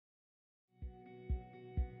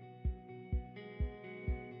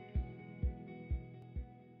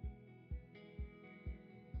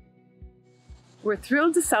We're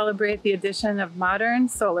thrilled to celebrate the addition of modern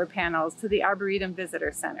solar panels to the Arboretum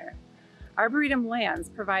Visitor Center. Arboretum lands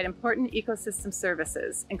provide important ecosystem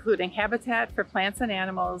services, including habitat for plants and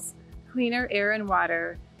animals, cleaner air and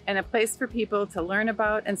water, and a place for people to learn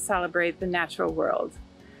about and celebrate the natural world.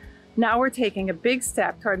 Now we're taking a big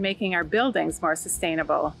step toward making our buildings more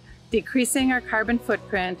sustainable, decreasing our carbon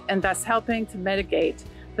footprint, and thus helping to mitigate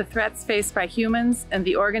the threats faced by humans and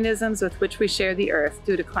the organisms with which we share the earth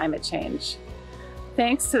due to climate change.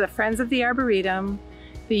 Thanks to the Friends of the Arboretum,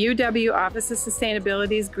 the UW Office of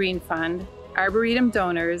Sustainability's Green Fund, Arboretum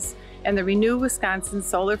donors, and the Renew Wisconsin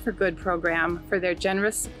Solar for Good program for their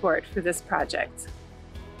generous support for this project.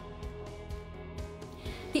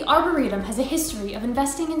 The Arboretum has a history of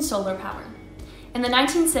investing in solar power. In the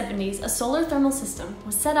 1970s, a solar thermal system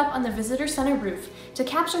was set up on the visitor center roof to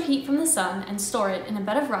capture heat from the sun and store it in a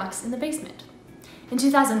bed of rocks in the basement. In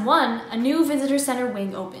 2001, a new visitor center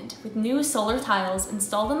wing opened, with new solar tiles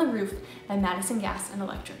installed on the roof by Madison Gas and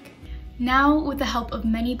Electric. Now, with the help of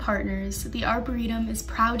many partners, the Arboretum is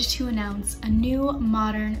proud to announce a new,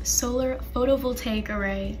 modern solar photovoltaic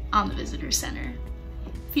array on the visitor center.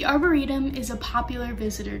 The Arboretum is a popular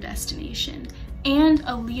visitor destination and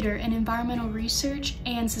a leader in environmental research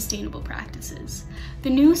and sustainable practices. The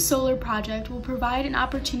new solar project will provide an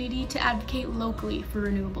opportunity to advocate locally for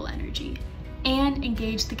renewable energy and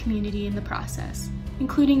engage the community in the process,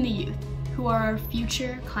 including the youth, who are our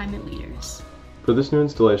future climate leaders. For this new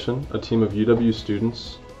installation, a team of UW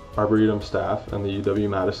students, Arboretum staff, and the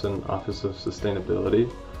UW-Madison Office of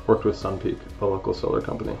Sustainability worked with SunPeak, a local solar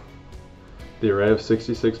company. The array of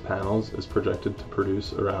 66 panels is projected to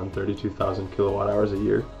produce around 32,000 kilowatt hours a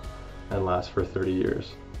year and last for 30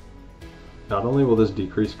 years. Not only will this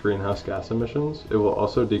decrease greenhouse gas emissions, it will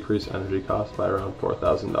also decrease energy costs by around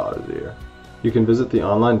 $4,000 a year. You can visit the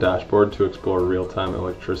online dashboard to explore real-time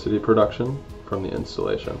electricity production from the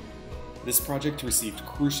installation. This project received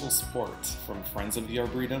crucial support from Friends of the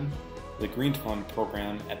Arboretum, the Green Fund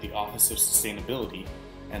program at the Office of Sustainability,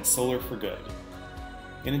 and Solar for Good.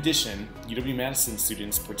 In addition, UW-Madison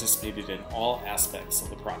students participated in all aspects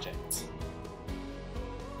of the project.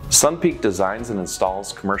 SunPeak designs and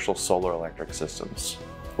installs commercial solar electric systems.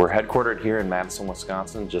 We're headquartered here in Madison,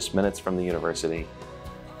 Wisconsin, just minutes from the university.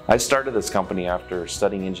 I started this company after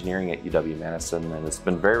studying engineering at UW-Madison, and it's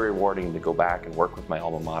been very rewarding to go back and work with my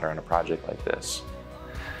alma mater on a project like this.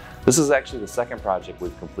 This is actually the second project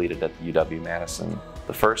we've completed at the UW-Madison,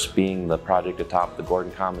 the first being the project atop the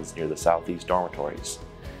Gordon Commons near the Southeast dormitories.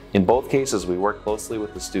 In both cases, we work closely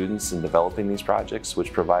with the students in developing these projects,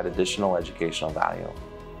 which provide additional educational value.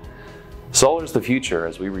 Solar is the future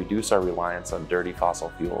as we reduce our reliance on dirty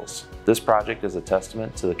fossil fuels. This project is a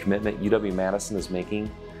testament to the commitment UW-Madison is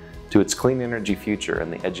making to its clean energy future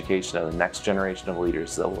and the education of the next generation of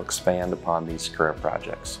leaders that will expand upon these current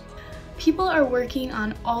projects. People are working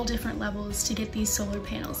on all different levels to get these solar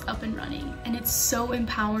panels up and running, and it's so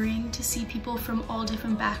empowering to see people from all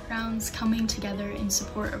different backgrounds coming together in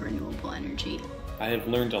support of renewable energy. I have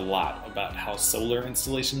learned a lot about how solar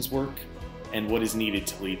installations work and what is needed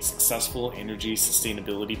to lead successful energy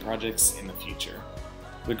sustainability projects in the future.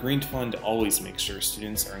 The Green Fund always makes sure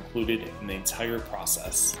students are included in the entire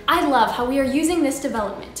process. I love how we are using this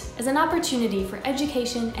development as an opportunity for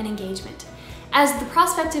education and engagement, as the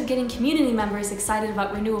prospect of getting community members excited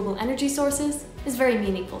about renewable energy sources is very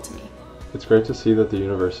meaningful to me. It's great to see that the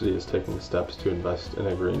university is taking steps to invest in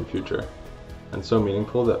a green future, and so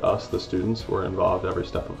meaningful that us, the students, were involved every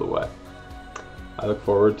step of the way. I look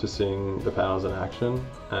forward to seeing the panels in action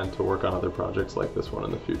and to work on other projects like this one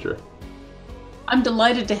in the future. I'm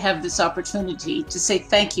delighted to have this opportunity to say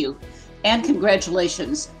thank you and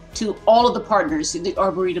congratulations to all of the partners in the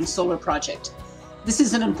Arboretum Solar Project. This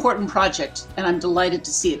is an important project, and I'm delighted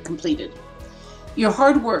to see it completed. Your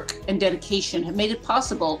hard work and dedication have made it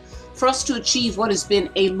possible for us to achieve what has been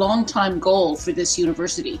a long-time goal for this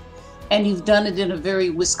university, and you've done it in a very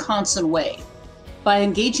Wisconsin way. By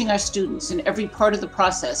engaging our students in every part of the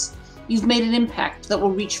process, you've made an impact that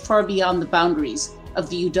will reach far beyond the boundaries of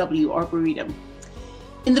the UW Arboretum.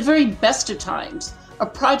 In the very best of times, a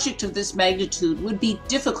project of this magnitude would be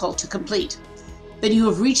difficult to complete. That you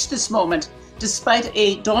have reached this moment despite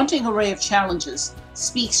a daunting array of challenges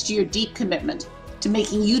speaks to your deep commitment to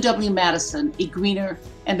making UW-Madison a greener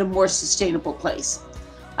and a more sustainable place.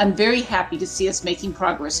 I'm very happy to see us making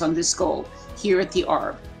progress on this goal here at the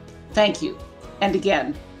Arb. Thank you. And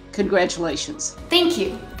again, congratulations. Thank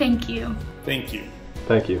you. Thank you. Thank you.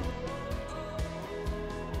 Thank you.